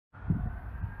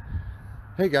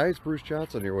Hey guys, Bruce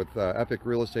Johnson here with Epic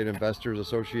Real Estate Investors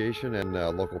Association and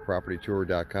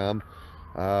localpropertytour.com.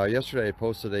 Yesterday I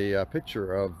posted a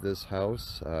picture of this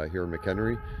house here in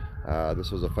McHenry. This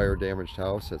was a fire damaged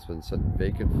house. It's been sitting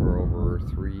vacant for over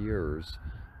 3 years.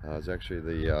 It's actually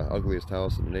the ugliest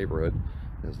house in the neighborhood.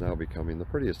 Is now becoming the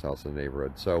prettiest house in the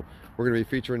neighborhood. So we're going to be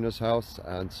featuring this house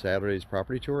on Saturday's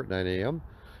property tour at 9 a.m.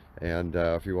 And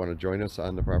if you want to join us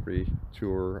on the property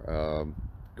tour,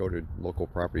 go to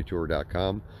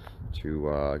localpropertytour.com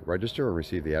to register and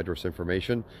receive the address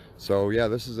information. So yeah,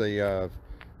 this is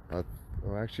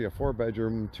actually a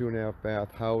 4-bedroom, 2.5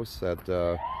 bath house that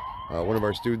one of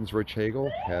our students, Rich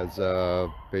Hagel, has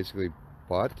basically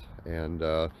bought and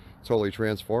totally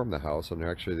transformed the house, and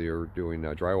actually they're doing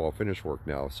drywall finish work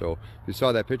now. So if you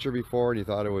saw that picture before and you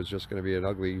thought it was just going to be an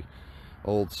ugly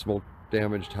old smoke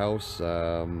damaged house,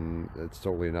 it's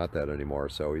totally not that anymore.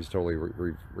 So he's totally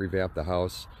revamped the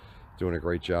house, doing a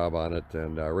great job on it.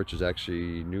 And Rich is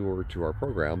actually newer to our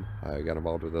program. I got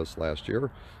involved with us last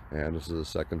year, and this is the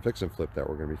second fix and flip that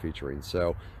we're going to be featuring.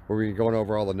 So we're going to be going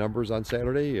over all the numbers on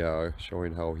Saturday,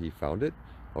 showing how he found it,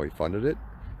 how he funded it,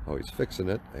 how he's fixing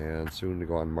it, and soon to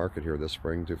go on market here this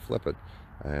spring to flip it.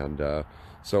 And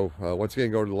so once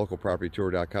again, go to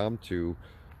localpropertytour.com to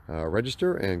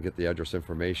register and get the address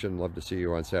information. Love to see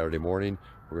you on Saturday morning.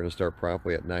 We're going to start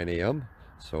promptly at 9 a.m.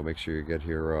 so make sure you get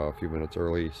here a few minutes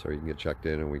early so you can get checked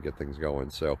in and we get things going.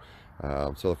 So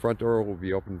so the front door will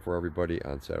be open for everybody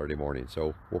on Saturday morning.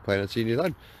 So we'll plan on seeing you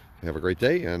then. Have a great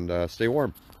day and stay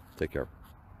warm. Take care.